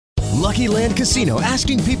Lucky Land Casino,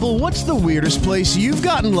 asking people, what's the weirdest place you've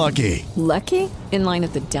gotten lucky? Lucky? In line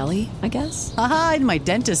at the deli, I guess? Aha, in my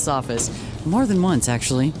dentist's office. More than once,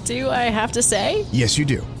 actually. Do I have to say? Yes, you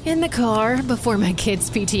do. In the car before my kids'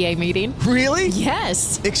 PTA meeting. Really?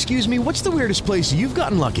 Yes. Excuse me, what's the weirdest place you've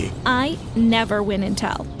gotten lucky? I never win and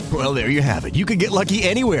tell. Well, there you have it. You can get lucky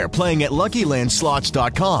anywhere, playing at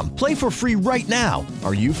LuckyLandSlots.com. Play for free right now.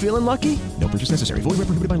 Are you feeling lucky? No purchase necessary. Void where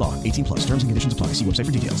prohibited by law. 18 plus. Terms and conditions apply. See website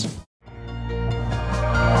for details.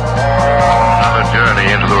 Another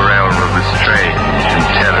journey into the realm of the strange and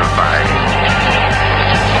terrifying.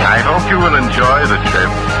 I hope you will enjoy the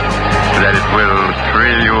trip, that it will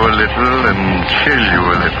thrill you a little and chill you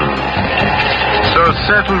a little. So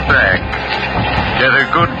settle back, get a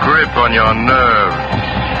good grip on your nerves.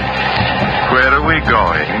 Where are we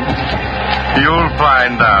going? You'll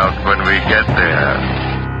find out when we get there.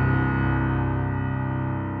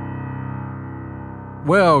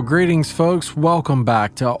 Well, greetings, folks. Welcome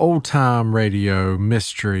back to Old Time Radio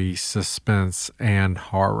Mystery, Suspense, and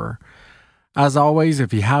Horror. As always,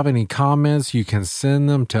 if you have any comments, you can send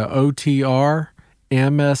them to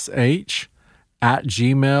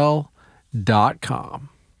otrmsh@gmail.com.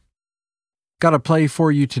 Got a play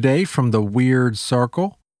for you today from The Weird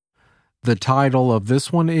Circle. The title of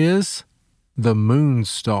this one is The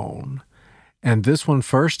Moonstone, and this one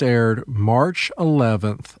first aired March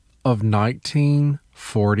 11th of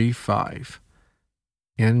 1945.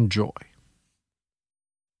 Enjoy.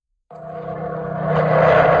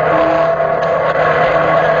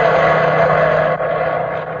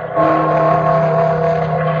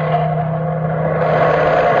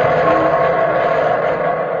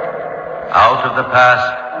 Out of the past,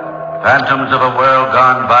 phantoms of a world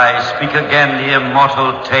gone by, speak again the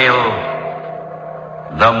immortal tale,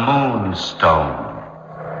 The Moonstone.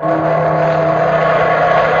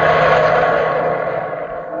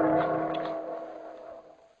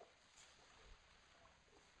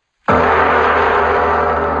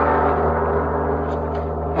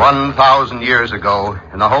 1,000 years ago,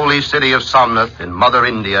 in the holy city of Somnath in Mother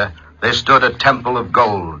India, there stood a temple of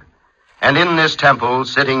gold. And in this temple,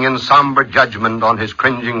 sitting in somber judgment on his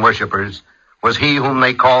cringing worshippers, was he whom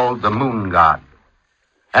they called the Moon God.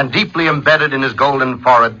 And deeply embedded in his golden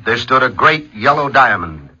forehead, there stood a great yellow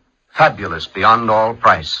diamond, fabulous beyond all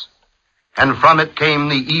price. And from it came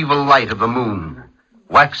the evil light of the moon,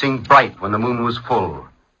 waxing bright when the moon was full,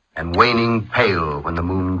 and waning pale when the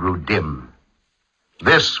moon grew dim.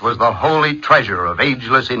 This was the holy treasure of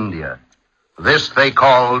ageless India. This they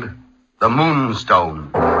called the Moonstone.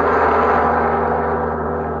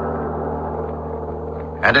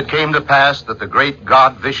 And it came to pass that the great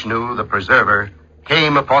god Vishnu, the preserver,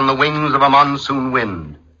 came upon the wings of a monsoon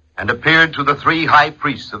wind and appeared to the three high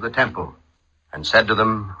priests of the temple and said to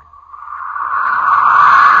them,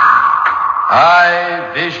 I,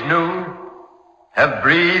 Vishnu, have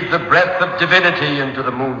breathed the breath of divinity into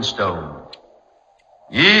the Moonstone.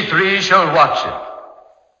 Ye three shall watch it,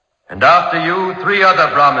 and after you 3 other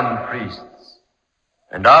Brahmin priests,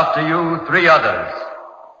 and after you 3 others,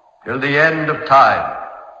 till the end of time.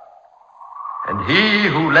 And he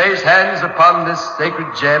who lays hands upon this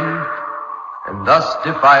sacred gem and thus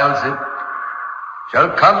defiles it shall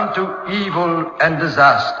come to evil and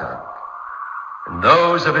disaster, and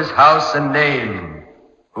those of his house and name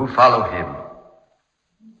who follow him.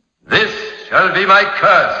 This shall be my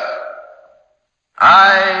curse.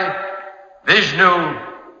 I, Vishnu,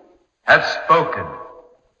 have spoken.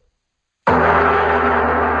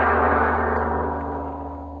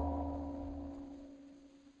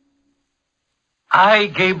 I,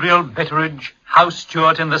 Gabriel Betteridge, house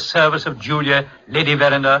steward in the service of Julia, Lady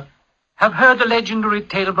Verinder, have heard the legendary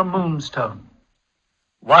tale of the Moonstone.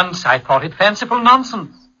 Once I thought it fanciful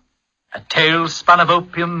nonsense, a tale spun of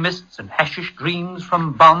opium mists and hashish dreams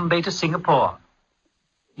from Bombay to Singapore.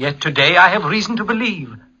 Yet today I have reason to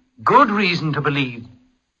believe, good reason to believe,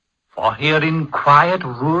 for here in quiet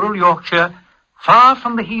rural Yorkshire, far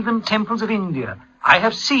from the heathen temples of India, I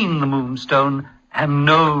have seen the Moonstone and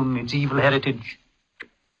known its evil heritage.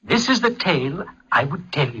 This is the tale I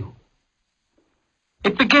would tell you.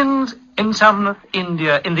 It begins in Somnath,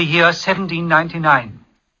 India, in the year 1799.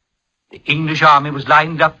 The English army was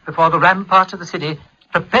lined up before the ramparts of the city,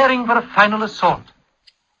 preparing for a final assault.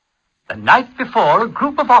 The night before, a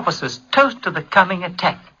group of officers toasted the coming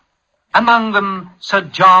attack. Among them, Sir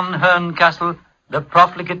John Herncastle, the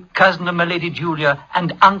profligate cousin of my Lady Julia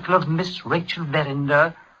and uncle of Miss Rachel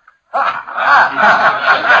Verinder.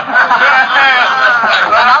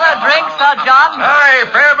 Another drink, Sir John? Aye,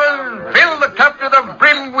 Fairbairn, fill the cup to the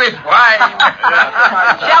brim with wine.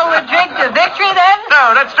 Shall we drink to victory, then?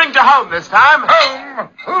 No, let's drink to home this time. Home?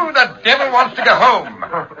 Who the the devil wants to go home?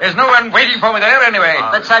 There's no one waiting for me there anyway.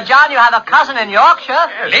 But, Sir John, you have a cousin in Yorkshire.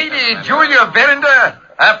 Lady Julia Verinder,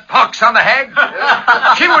 a pox on the hag.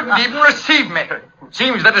 She wouldn't even receive me.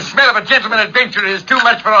 Seems that the smell of a gentleman adventurer is too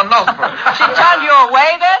much for her nostrils. She turned you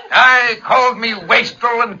away, then? I called me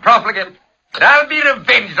wastrel and profligate. But I'll be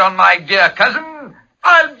revenged on my dear cousin.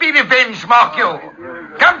 I'll be revenged, mark you.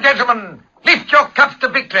 Come, gentlemen, lift your cups to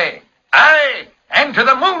victory. Aye, and to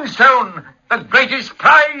the Moonstone, the greatest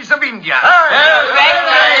prize of India.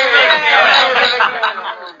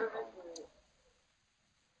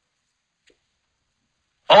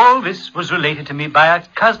 All this was related to me by a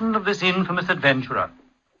cousin of this infamous adventurer.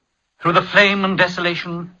 Through the flame and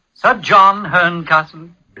desolation, Sir John Herncastle,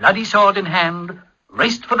 bloody sword in hand,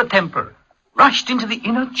 raced for the temple, rushed into the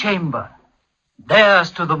inner chamber. There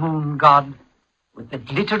stood the moon god, with the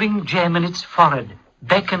glittering gem in its forehead,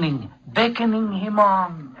 beckoning him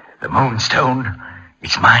on. The Moonstone,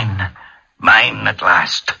 it's mine. Mine at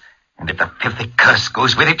last. And if the filthy curse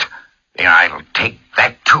goes with it, then I'll take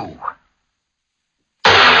that too.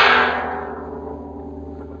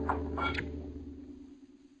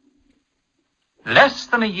 Less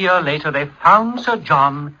than a year later, they found Sir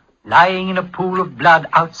John lying in a pool of blood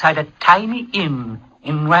outside a tiny inn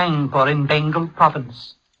in Rangpur in Bengal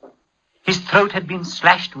province. His throat had been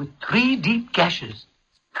slashed with 3 deep gashes.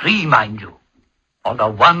 3, mind you, although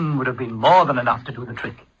 1 would have been more than enough to do the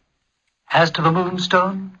trick. As to the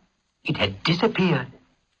Moonstone, it had disappeared.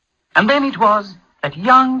 And then it was that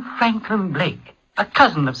young Franklin Blake, a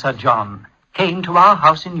cousin of Sir John, came to our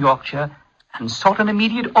house in Yorkshire and sought an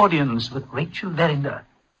immediate audience with Rachel Verinder,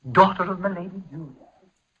 daughter of my Lady Julia.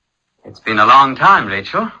 It's been a long time,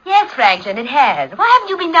 Rachel. Yes, Franklin, it has. Why haven't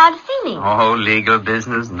you been down to see me? Oh, legal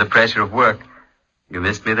business and the pressure of work. You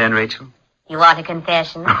missed me then, Rachel? You want a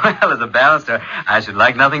confession? Well, as a barrister, I should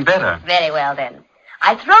like nothing better. Very well, then.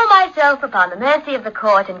 I throw myself upon the mercy of the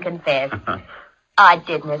court and confess. I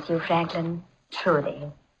did miss you, Franklin.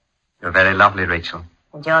 Truly. You're very lovely, Rachel.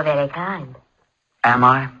 And you're very kind. Am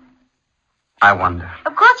I? I wonder.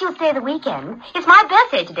 Of course you'll stay the weekend. It's my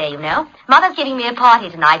birthday today, you know. Mother's giving me a party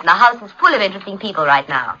tonight, and the house is full of interesting people right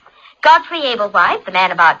now. Godfrey Ablewhite, the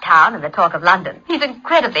man about town and the talk of London. He's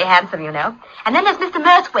incredibly handsome, you know. And then there's Mr.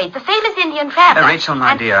 Murthwaite, the famous Indian traveler. Rachel,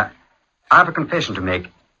 my dear, I have a confession to make.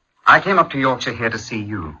 I came up to Yorkshire here to see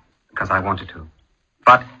you, because I wanted to.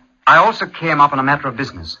 But I also came up on a matter of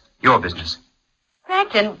business. Your business.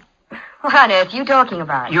 Franklin, what on earth are you talking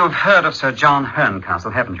about? You've heard of Sir John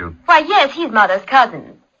Herncastle, haven't you? Why, yes, he's Mother's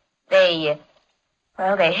cousin. They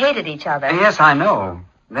hated each other. Yes, I know.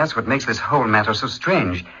 That's what makes this whole matter so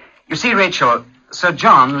strange. You see, Rachel, Sir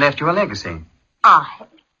John left you a legacy. A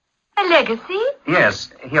legacy?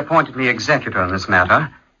 Yes, he appointed me executor in this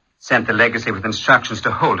matter. Sent the legacy with instructions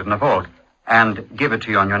to hold it in a vault and give it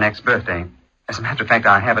to you on your next birthday. As a matter of fact,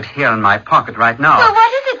 I have it here in my pocket right now. Well,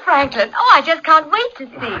 what is it, Franklin? Oh, I just can't wait to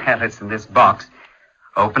see. Well, it's in this box.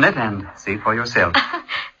 Open it and see for yourself.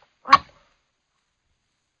 What?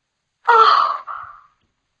 Oh,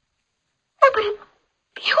 but it's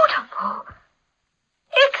beautiful.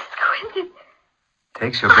 Exquisite.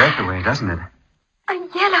 Takes your breath away, doesn't it? A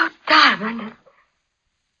yellow diamond as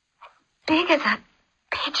big as a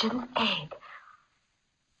pigeon's egg.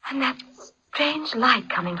 And that strange light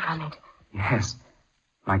coming from it. Yes,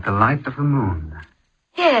 like the light of the moon.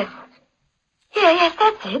 Yes. Yes,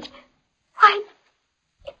 that's it. Why,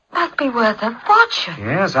 it must be worth a fortune.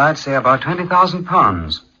 Yes, I'd say about 20,000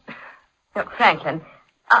 pounds. Look, Franklin,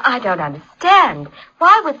 I don't understand.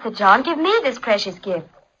 Why would Sir John give me this precious gift?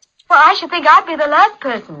 Well, I should think I'd be the last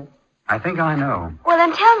person. I think I know. Well,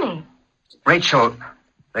 then tell me. Rachel,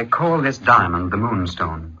 they call this diamond the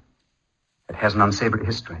Moonstone. It has an unsavory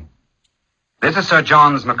history. This is Sir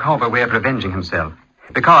John's macabre way of revenging himself.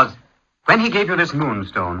 Because when he gave you this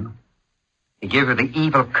Moonstone, he gave you the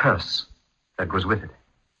evil curse that goes with it.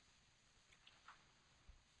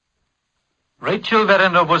 Rachel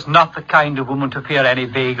Verinder was not the kind of woman to fear any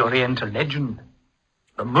vague Oriental legend.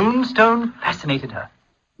 The Moonstone fascinated her,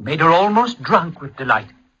 made her almost drunk with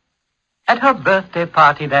delight. At her birthday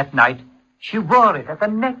party that night, she wore it at the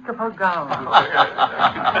neck of her gown.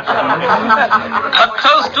 A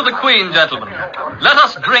toast to the Queen, gentlemen. Let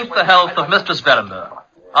us drink the health of Mistress Verinder.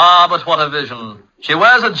 Ah, but what a vision. She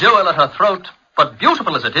wears a jewel at her throat, but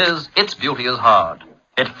beautiful as it is, its beauty is hard.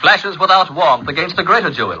 It flashes without warmth against the greater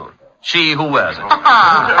jewel, she who wears it.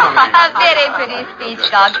 A very pretty speech,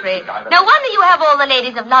 Godfrey. No wonder you have all the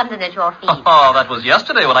ladies of London at your feet. Oh, that was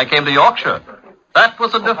yesterday when I came to Yorkshire. That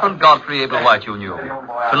was a different Godfrey Ablewhite you knew.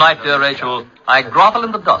 Tonight, dear Rachel, I grovel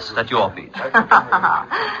in the dust at your feet.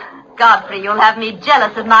 Godfrey, you'll have me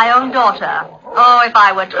jealous of my own daughter. Oh, if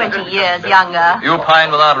I were 20 years younger. You pine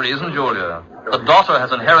without reason, Julia. The daughter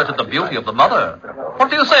has inherited the beauty of the mother. What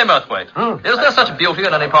do you say, Murthwaite? Is there such beauty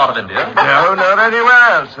in any part of India? No, not anywhere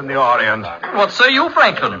else in the Orient. What say you,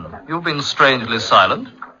 Franklin? You've been strangely silent.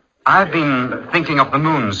 I've been thinking of the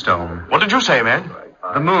Moonstone. What did you say, man?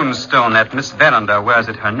 The Moonstone that Miss Verinder wears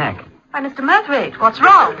at her neck. Why, Mr. Murthwaite, what's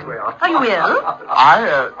wrong? Are you ill?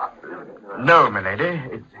 No,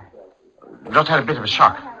 milady. Just had a bit of a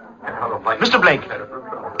shock. Mr. Blake,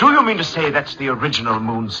 do you mean to say that's the original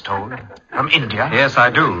Moonstone from India? Yes, I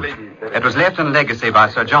do. It was left in legacy by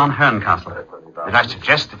Sir John Herncastle. Then I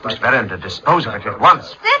suggest that Miss Verinder dispose of it at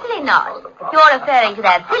once. Certainly not. You're referring to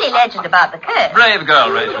that silly legend about the curse. Brave girl,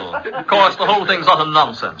 Rachel. Of course, the whole thing's utter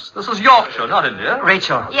nonsense. This is Yorkshire, not India.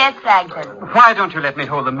 Rachel. Yes, Franklin. Why don't you let me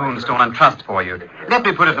hold the Moonstone in trust for you? Let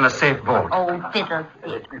me put it in a safe vault. Oh,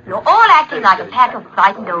 fiddlestick. You're all acting like a pack of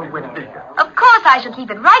frightened old women. Of course I shall keep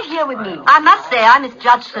it right here with me. I must say I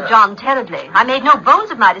misjudged Sir John terribly. I made no bones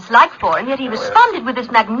of my dislike for him, yet he responded with this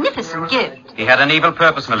magnificent gift. He had an evil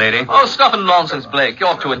purpose, milady. Oh, stuff and nonsense, Blake.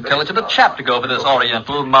 You're too intelligent a chap to go for this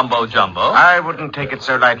Oriental mumbo-jumbo. I wouldn't take it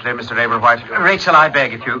so lightly, Mr. Ablewhite. Rachel, I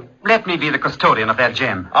beg of you, let me be the custodian of that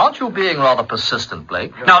gem. Aren't you being rather persistent,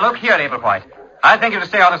 Blake? Now, look here, Ablewhite. I think you to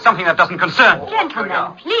stay out of something that doesn't concern.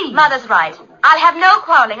 Gentlemen, please. Mother's right. I'll have no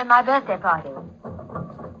quarreling at my birthday party.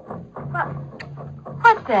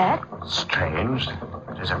 What's that? Strange.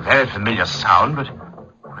 It is a very familiar sound, but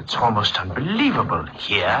it's almost unbelievable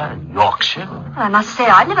here in Yorkshire. I must say,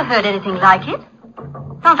 I've never heard anything like it.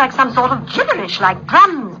 Sounds like some sort of gibberish, like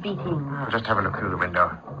drums beating. I'll just have a look through the window.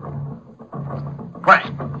 Why?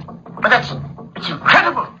 But it's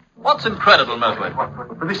incredible. What's incredible, Murthwaite?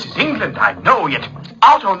 Well, this is England, I know, yet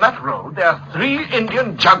out on that road there are 3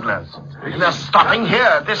 Indian jugglers. They're stopping here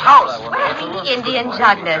at this house. Well, the Indian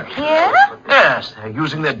jugglers here? Yes, they're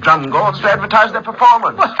using their drum gourds to advertise their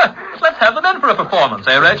performance. Well, let's have them in for a performance,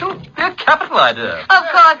 eh, Rachel? Be a capital idea. Of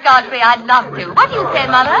course, Godfrey, I'd love to. What do you say,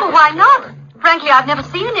 Mother? Oh, why not? Frankly, I've never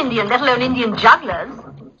seen an Indian, let alone Indian jugglers.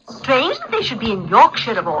 Strange that they should be in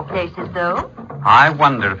Yorkshire, of all places, though. I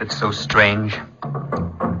wonder if it's so strange.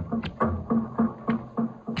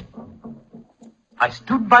 I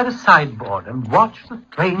stood by the sideboard and watched the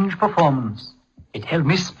strange performance. It held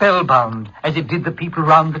me spellbound, as it did the people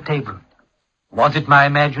round the table. Was it my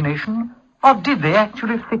imagination, or did they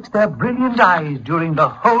actually fix their brilliant eyes during the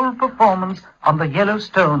whole performance on the yellow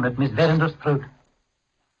stone at Miss Verinder's throat?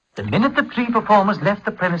 The minute the 3 performers left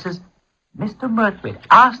the premises, Mr. Murthwaite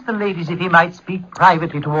asked the ladies if he might speak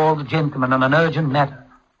privately to all the gentlemen on an urgent matter.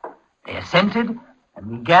 They assented, and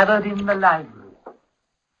we gathered in the library.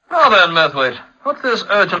 Now then, Murthwaite, what's this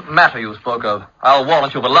urgent matter you spoke of? I'll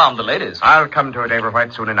warrant you've alarmed the ladies. I'll come to it,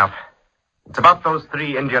 Ablewhite, soon enough. It's about those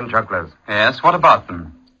 3 Indian jugglers. Yes, what about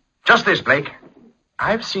them? Just this, Blake.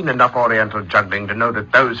 I've seen enough Oriental juggling to know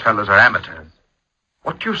that those fellows are amateurs.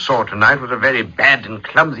 What you saw tonight was a very bad and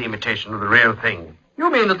clumsy imitation of the real thing.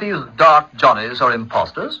 You mean that these dark Johnnies are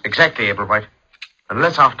imposters? Exactly, Ablewhite.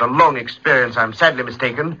 Unless after long experience I'm sadly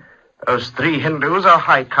mistaken, those 3 Hindus are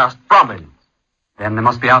high-caste Brahmins. Then they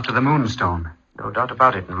must be out to the Moonstone. No doubt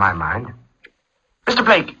about it in my mind. Mr.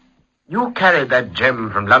 Blake, you carried that gem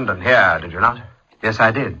from London here, did you not? Yes, I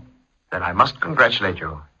did. Then I must congratulate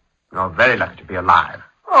you. You're very lucky to be alive.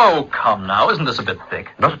 Oh, come now. Isn't this a bit thick?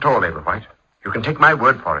 Not at all, Ablewhite. You can take my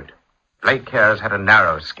word for it. Blake here has had a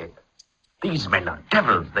narrow escape. These men are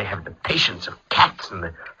devils. They have the patience of cats and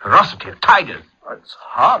the ferocity of tigers. It's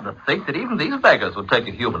hard to think that even these beggars would take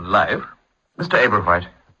a human life. Mr. Ablewhite,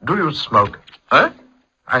 do you smoke? Huh?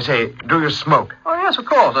 I say, do you smoke? Oh, yes, of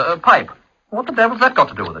course. A pipe. What the devil's that got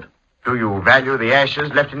to do with it? Do you value the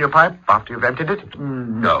ashes left in your pipe after you've emptied it?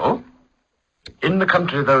 No. In the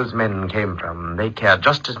country those men came from, they care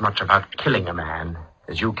just as much about killing a man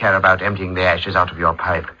as you care about emptying the ashes out of your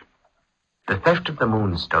pipe. The theft of the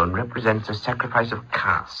Moonstone represents a sacrifice of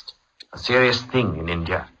caste, a serious thing in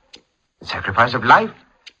India. The sacrifice of life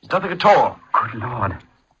is nothing at all. Good Lord.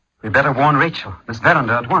 We'd better warn Rachel, Miss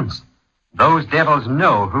Verinder, at once. Those devils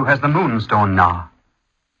know who has the Moonstone now.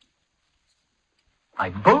 I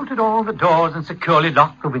bolted all the doors and securely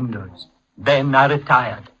locked the windows. Then I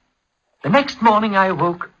retired. The next morning I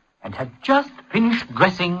awoke and had just finished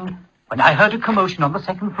dressing when I heard a commotion on the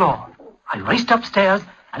 2nd floor. I raced upstairs,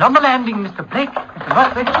 and on the landing, Mr. Blake, Mr.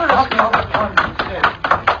 Murthwaite,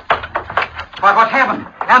 Why, what happened?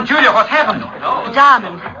 Aunt Julia, what happened? The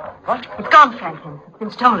diamond. What? It's gone, Franklin. It's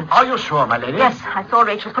been stolen. Are you sure, my lady? Yes, I saw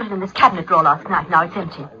Rachel put it in this cabinet drawer last night. Now it's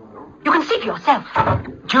empty. You can see for yourself.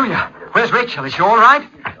 Julia, where's Rachel? Is she all right?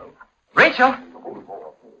 Rachel?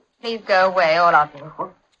 Please go away, all of you.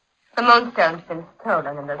 The Moonstone's been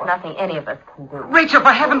stolen, and there's nothing any of us can do. Rachel,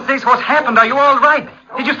 for heaven's sakes, what's happened? Are you all right?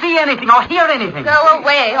 Did you see anything or hear anything? Go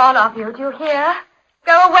away, all of you. Do you hear?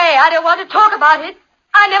 Go away. I don't want to talk about it.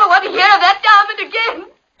 I never want to hear of that diamond again.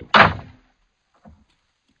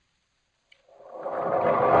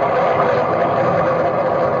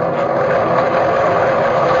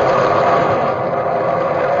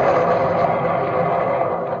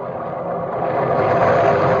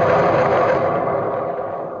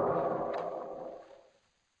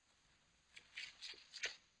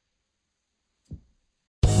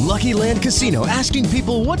 Lucky Land Casino, asking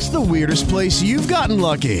people, what's the weirdest place you've gotten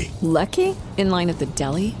lucky? Lucky? In line at the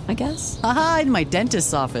deli, I guess? Aha, in my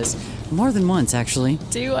dentist's office. More than once, actually.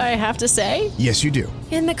 Do I have to say? Yes, you do.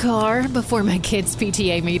 In the car before my kids'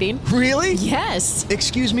 PTA meeting. Really? Yes.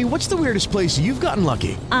 Excuse me, what's the weirdest place you've gotten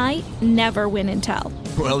lucky? I never win and tell.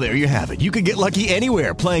 Well, there you have it. You can get lucky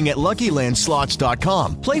anywhere, playing at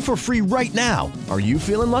LuckyLandSlots.com. Play for free right now. Are you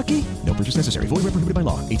feeling lucky? No purchase necessary. Void where prohibited by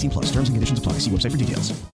law. 18+. Terms and conditions apply. See website for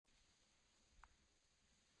details.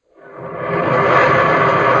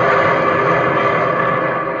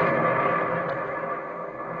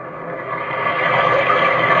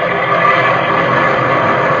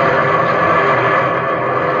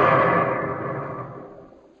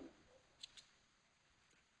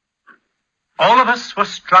 All of us were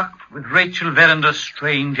struck with Rachel Verender's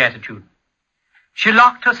strange attitude. She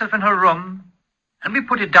locked herself in her room, and we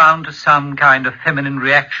put it down to some kind of feminine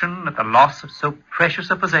reaction at the loss of so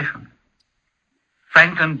precious a possession.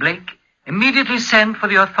 Franklin Blake immediately sent for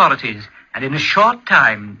the authorities, and in a short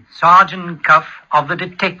time, Sergeant Cuff of the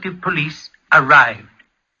detective police arrived.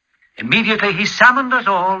 Immediately he summoned us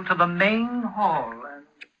all to the main hall.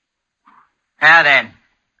 Now then,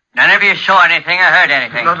 none of you saw anything or heard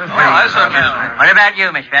anything. Not a thing. I certainly not. What about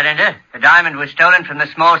you, Miss Verender? The diamond was stolen from the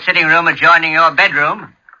small sitting room adjoining your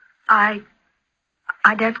bedroom. I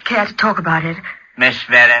don't care to talk about it. Miss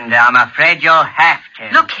Verender, I'm afraid you'll have to.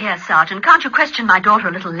 Look here, Sergeant. Can't you question my daughter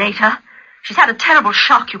a little later? She's had a terrible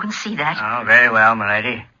shock. You can see that. Oh, very well,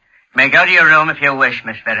 m'lady. You may go to your room if you wish,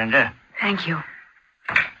 Miss Verender. Thank you.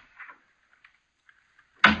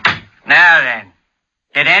 Now then,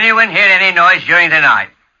 did anyone hear any noise during the night?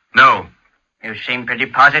 No. You seem pretty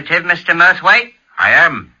positive, Mr. Murthwaite. I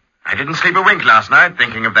am. I didn't sleep a wink last night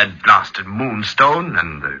thinking of that blasted moonstone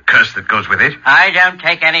and the curse that goes with it. I don't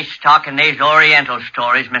take any stock in these Oriental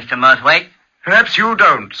stories, Mr. Murthwaite. Perhaps you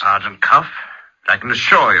don't, Sergeant Cuff. But I can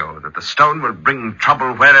assure you that the stone will bring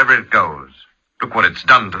trouble wherever it goes. Look what it's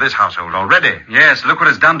done to this household already. Yes, look what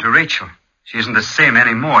it's done to Rachel. She isn't the same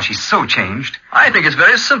anymore. She's so changed. I think it's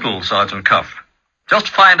very simple, Sergeant Cuff. Just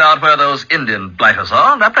find out where those Indian blighters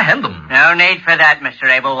are and apprehend them. No need for that, Mr.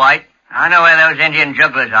 Ablewhite. I know where those Indian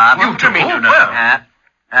jugglers are. You do mean to know?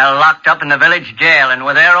 They're locked up in the village jail and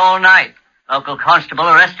were there all night. Local constable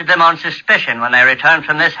arrested them on suspicion when they returned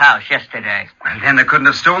from this house yesterday. Well, then they couldn't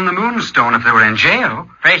have stolen the moonstone if they were in jail.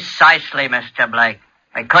 Precisely, Mr. Blake.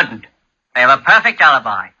 They couldn't. They have a perfect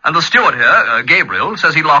alibi. And the steward here, Gabriel,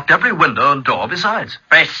 says he locked every window and door besides.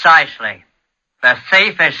 Precisely. The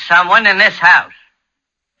thief is someone in this house.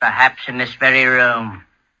 Perhaps in this very room.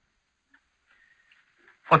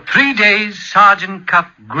 For 3 days, Sergeant Cuff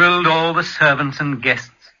grilled all the servants and guests,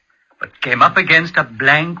 but came up against a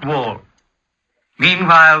blank wall.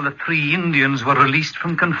 Meanwhile, the 3 Indians were released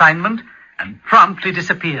from confinement and promptly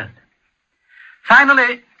disappeared.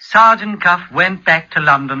 Finally, Sergeant Cuff went back to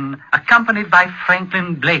London, accompanied by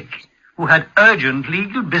Franklin Blake, who had urgent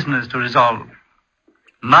legal business to resolve.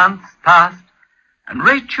 Months passed, and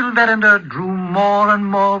Rachel Verender drew more and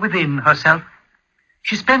more within herself.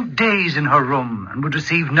 She spent days in her room and would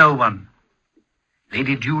receive no one.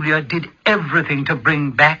 Lady Julia did everything to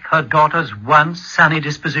bring back her daughter's once sunny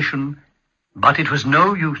disposition, but it was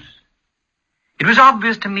no use. It was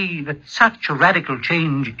obvious to me that such a radical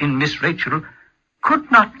change in Miss Rachel could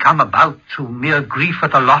not come about through mere grief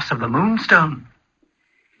at the loss of the moonstone.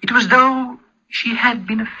 It was though she had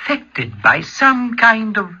been affected by some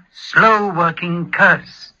kind of slow-working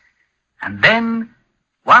curse. And then,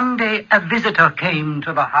 one day, a visitor came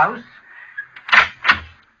to the house.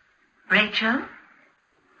 Rachel?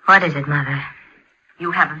 What is it, Mother?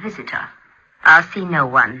 You have a visitor. I'll see no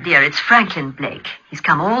one. Dear, it's Franklin Blake. He's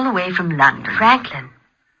come all the way from London. Franklin?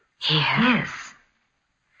 Here? Yes.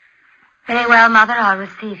 Very well, Mother. I'll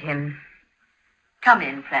receive him. Come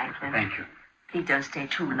in, Franklin. Thank you. Please don't stay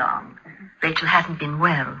too long. Rachel hasn't been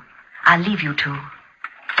well. I'll leave you two.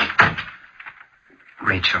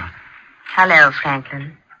 Rachel, Hello,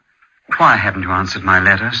 Franklin. why haven't you answered my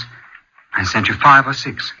letters? I sent you 5 or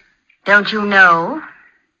 6. Don't you know?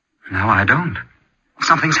 No, I don't.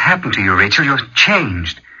 Something's happened to you, Rachel. You're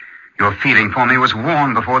changed. Your feeling for me was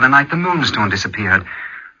warm before the night the Moonstone disappeared.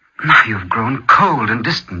 Now you've grown cold and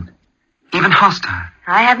distant, even hostile.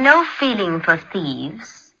 I have no feeling for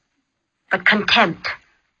thieves, but contempt.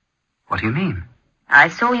 What do you mean? I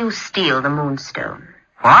saw you steal the Moonstone.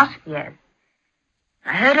 What? Yes.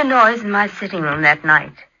 I heard a noise in my sitting room that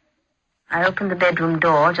night. I opened the bedroom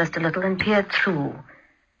door just a little and peered through.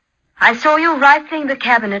 I saw you rifling the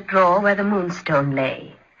cabinet drawer where the Moonstone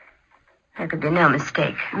lay. There could be no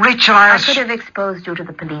mistake. Rachel, I could have exposed you to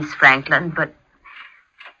the police, Franklin, but...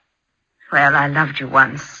 Well, I loved you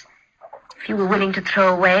once. If you were willing to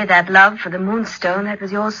throw away that love for the Moonstone, that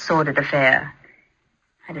was your sordid affair.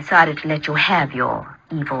 I decided to let you have your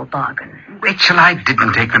evil bargain. Rachel, I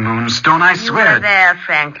didn't take the Moonstone, I swear. You were there,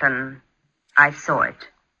 Franklin. I saw it.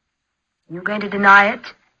 You going to deny it?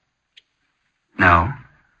 No.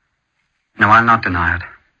 No, I'll not deny it.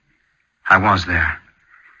 I was there.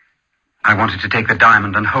 I wanted to take the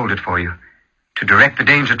diamond and hold it for you, to direct the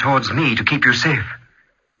danger towards me, to keep you safe.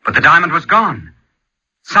 But the diamond was gone.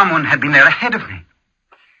 Someone had been there ahead of me.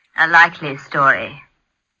 A likely story.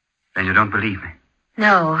 Then you don't believe me?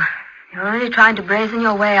 No. You're only trying to brazen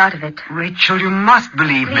your way out of it. Rachel, you must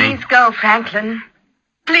believe me. Please go, Franklin.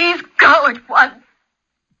 Please go at once.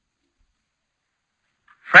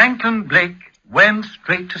 Franklin Blake went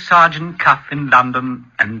straight to Sergeant Cuff in London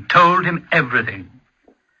and told him everything.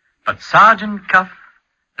 But Sergeant Cuff,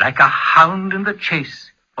 like a hound in the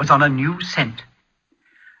chase, was on a new scent.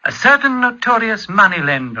 A certain notorious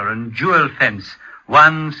moneylender and jewel fence,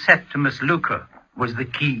 one Septimus Luker, was the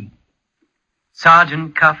key.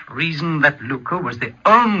 Sergeant Cuff reasoned that Luker was the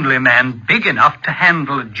only man big enough to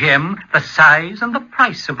handle a gem the size and the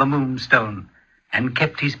price of the Moonstone, and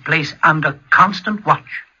kept his place under constant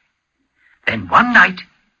watch. Then one night,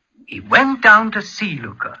 he went down to see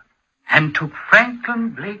Luker and took Franklin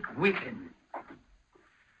Blake with him.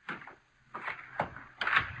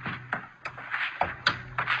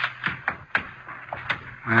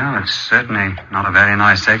 Well, it's certainly not a very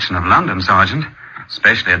nice section of London, Sergeant,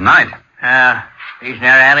 especially at night. These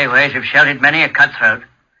narrow alleyways have sheltered many a cutthroat.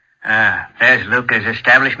 There's Luker's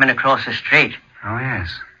establishment across the street. Oh, yes.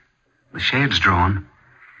 The shade's drawn,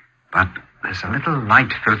 but there's a little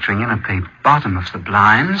light filtering in at the bottom of the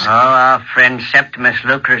blinds. Oh, our friend Septimus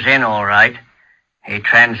Luker's in, all right. He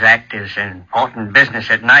transacts his important business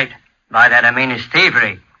at night. By that I mean his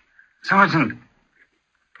thievery. Sergeant,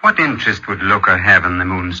 what interest would Luker have in the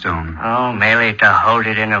Moonstone? Oh, merely to hold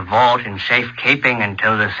it in a vault in safekeeping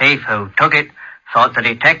until the thief who took it thought the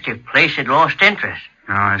detective police had lost interest.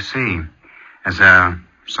 Oh, I see. As a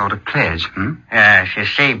sort of pledge, Yes, you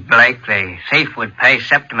see, Blake, the thief would pay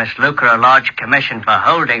Septimus Luker a large commission for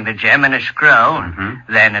holding the gem in a scroll.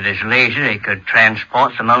 Mm-hmm. Then at his leisure, he could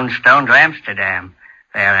transport the Moonstone to Amsterdam.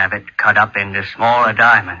 There have it cut up into smaller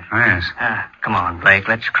diamonds. Oh, yes. Come on, Blake,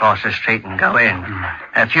 let's cross the street and go in.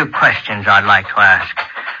 A few questions I'd like to ask.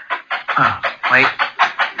 Oh, wait.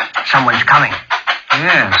 Someone's coming.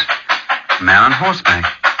 Yes. A man on horseback.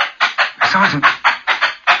 Sergeant.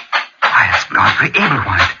 Why, it's Godfrey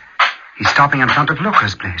Ablewhite. He's stopping in front of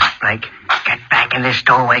Luker's place. Blake, get back in this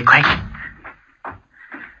doorway, quick.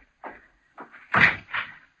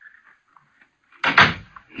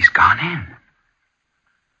 He's gone in.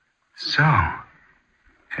 So,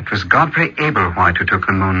 it was Godfrey Ablewhite who took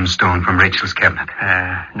the Moonstone from Rachel's cabinet.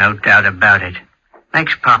 No doubt about it.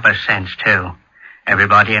 Makes proper sense, too.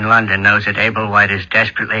 Everybody in London knows that Ablewhite is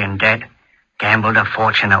desperately in debt. Gambled a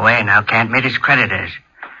fortune away, now can't meet his creditors.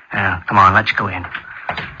 Come on, let's go in.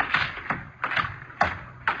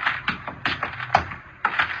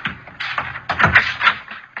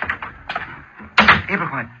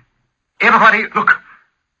 Ablewhite, look.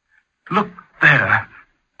 Look there.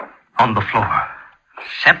 On the floor.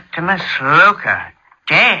 Septimus Luker.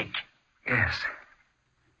 Dead. Yes.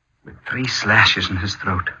 With 3 slashes in his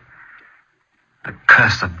throat. The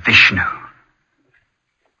curse of Vishnu.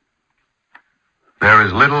 There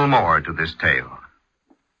is little more to this tale.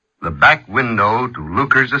 The back window to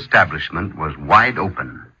Luker's establishment was wide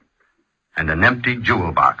open, and an empty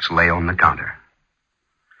jewel box lay on the counter.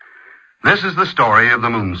 This is the story of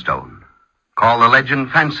the Moonstone. Call the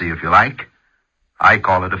legend fancy if you like. I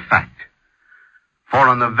call it a fact. For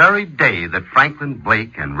on the very day that Franklin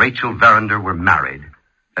Blake and Rachel Verinder were married,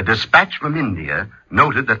 a dispatch from India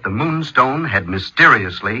noted that the Moonstone had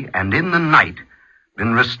mysteriously and in the night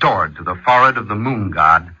been restored to the forehead of the moon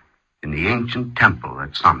god in the ancient temple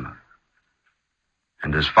at Somnath.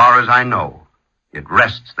 And as far as I know, it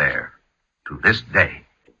rests there to this day.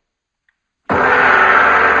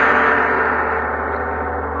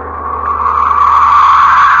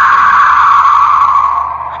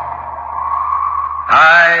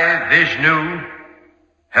 I, Vishnu,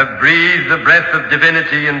 have breathed the breath of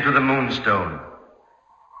divinity into the moonstone.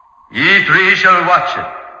 Ye three shall watch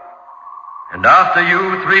it, and after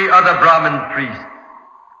you 3 other Brahmin priests,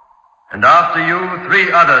 and after you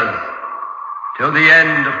 3 others, till the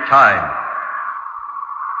end of time.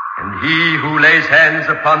 And he who lays hands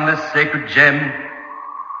upon this sacred gem,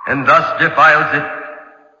 and thus defiles it,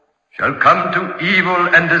 shall come to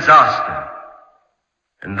evil and disaster,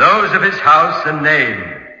 and those of his house and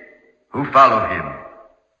name who follow him.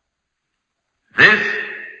 This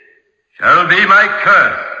shall be my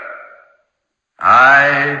curse.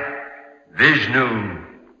 I, Vishnu,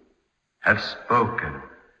 have spoken.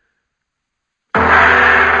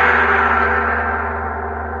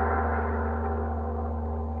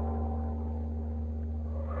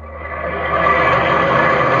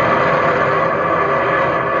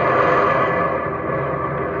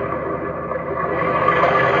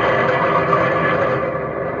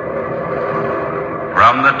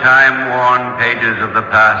 From the time-worn pages of the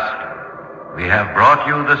past, we have brought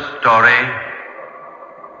you the story,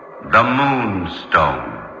 The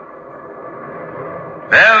Moonstone.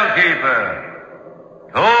 Bellkeeper,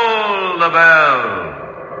 toll the bell.